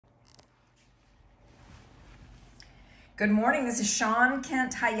Good morning, this is Shawn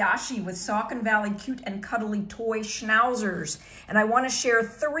Kent Hayashi with Saucon Valley Cute and Cuddly Toy Schnauzers. And I want to share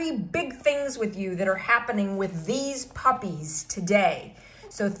 3 big things with you that are happening with these puppies today.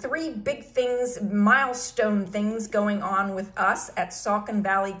 So 3 big things, milestone things going on with us at Saucon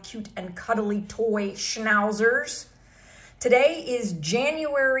Valley Cute and Cuddly Toy Schnauzers. Today is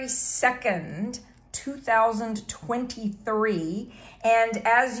January 2nd, 2023, and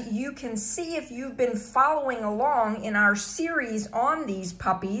as you can see if you've been following along in our series on these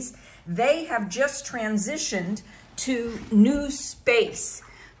puppies, they have just transitioned to new space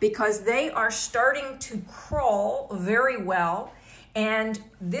because they are starting to crawl very well, and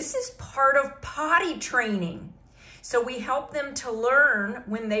this is part of potty training. So we help them to learn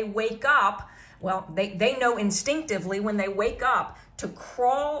when they wake up. Well, they know instinctively when they wake up to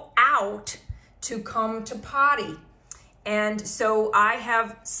crawl out to come to potty. And so I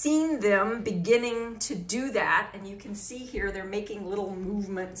have seen them beginning to do that. And you can see here, they're making little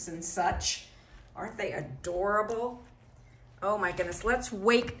movements and such. Aren't they adorable? Oh my goodness, let's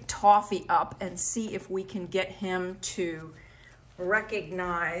wake Toffee up and see if we can get him to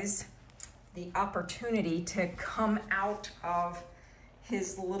recognize the opportunity to come out of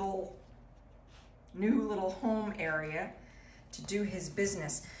his new little home area to do his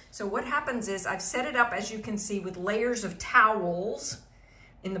business. So what happens is I've set it up, as you can see, with layers of towels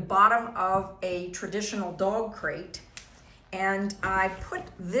in the bottom of a traditional dog crate. And I put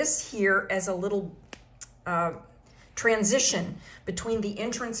this here as a little transition between the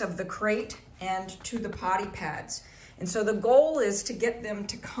entrance of the crate and to the potty pads. And so the goal is to get them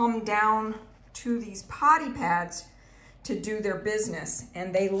to come down to these potty pads to do their business.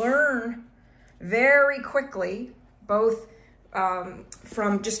 And they learn very quickly, both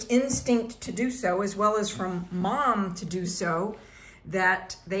from just instinct to do so, as well as from mom to do so,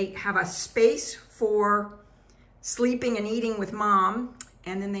 that they have a space for sleeping and eating with mom,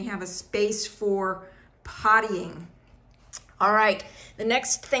 and then they have a space for pottying. All right, the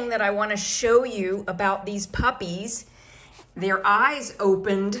next thing that I want to show you about these puppies, their eyes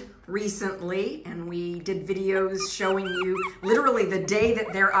opened recently, and we did videos showing you literally the day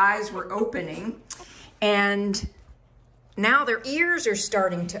that their eyes were opening, and now their ears are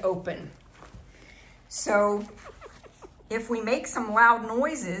starting to open. So if we make some loud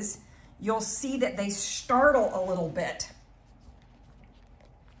noises, you'll see that they startle a little bit.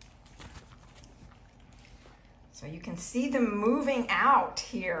 So you can see them moving out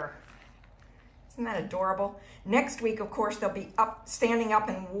here. Isn't that adorable? Next week, of course, they'll be standing up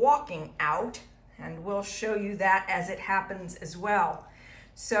and walking out, and we'll show you that as it happens as well.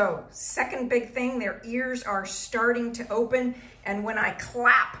 So, second big thing, their ears are starting to open, and when I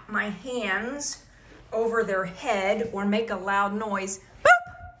clap my hands over their head or make a loud noise, boop,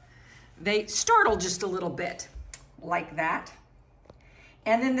 they startle just a little bit, like that.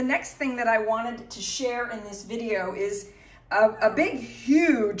 And then the next thing that I wanted to share in this video is a big,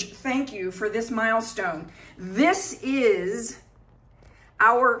 huge thank you for this milestone. This is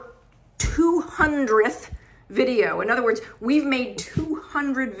our 200th video. In other words, we've made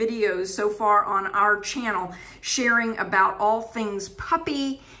 200 videos so far on our channel sharing about all things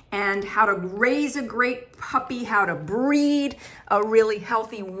puppy and how to raise a great puppy, how to breed a really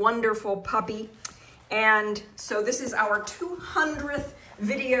healthy, wonderful puppy. And so this is our 200th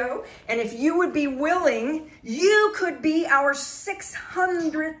video. And if you would be willing, you could be our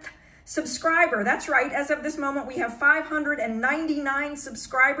 600th subscriber. That's right. As of this moment, we have 599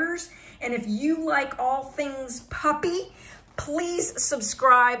 subscribers. And if you like all things puppy, please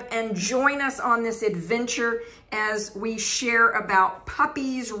subscribe and join us on this adventure as we share about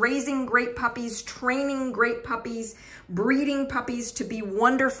puppies, raising great puppies, training great puppies, breeding puppies to be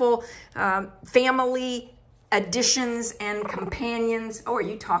wonderful family additions and companions. Oh, are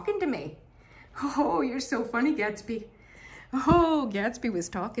you talking to me? Oh, you're so funny, Gatsby. Oh, Gatsby was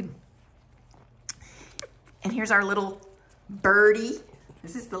talking. And here's our little birdie.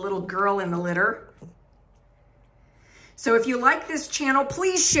 This is the little girl in the litter. So if you like this channel,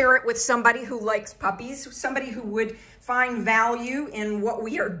 please share it with somebody who likes puppies, somebody who would find value in what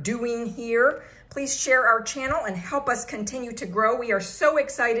we are doing here. Please share our channel and help us continue to grow. We are so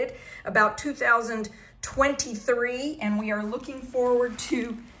excited about 2023, and we are looking forward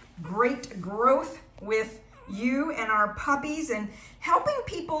to great growth with you and our puppies and helping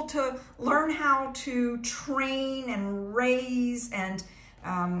people to learn how to train and raise and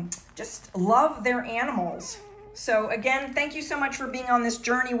just love their animals. So again, thank you so much for being on this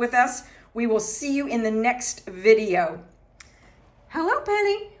journey with us. We will see you in the next video. Hello,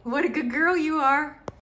 Penny. What a good girl you are.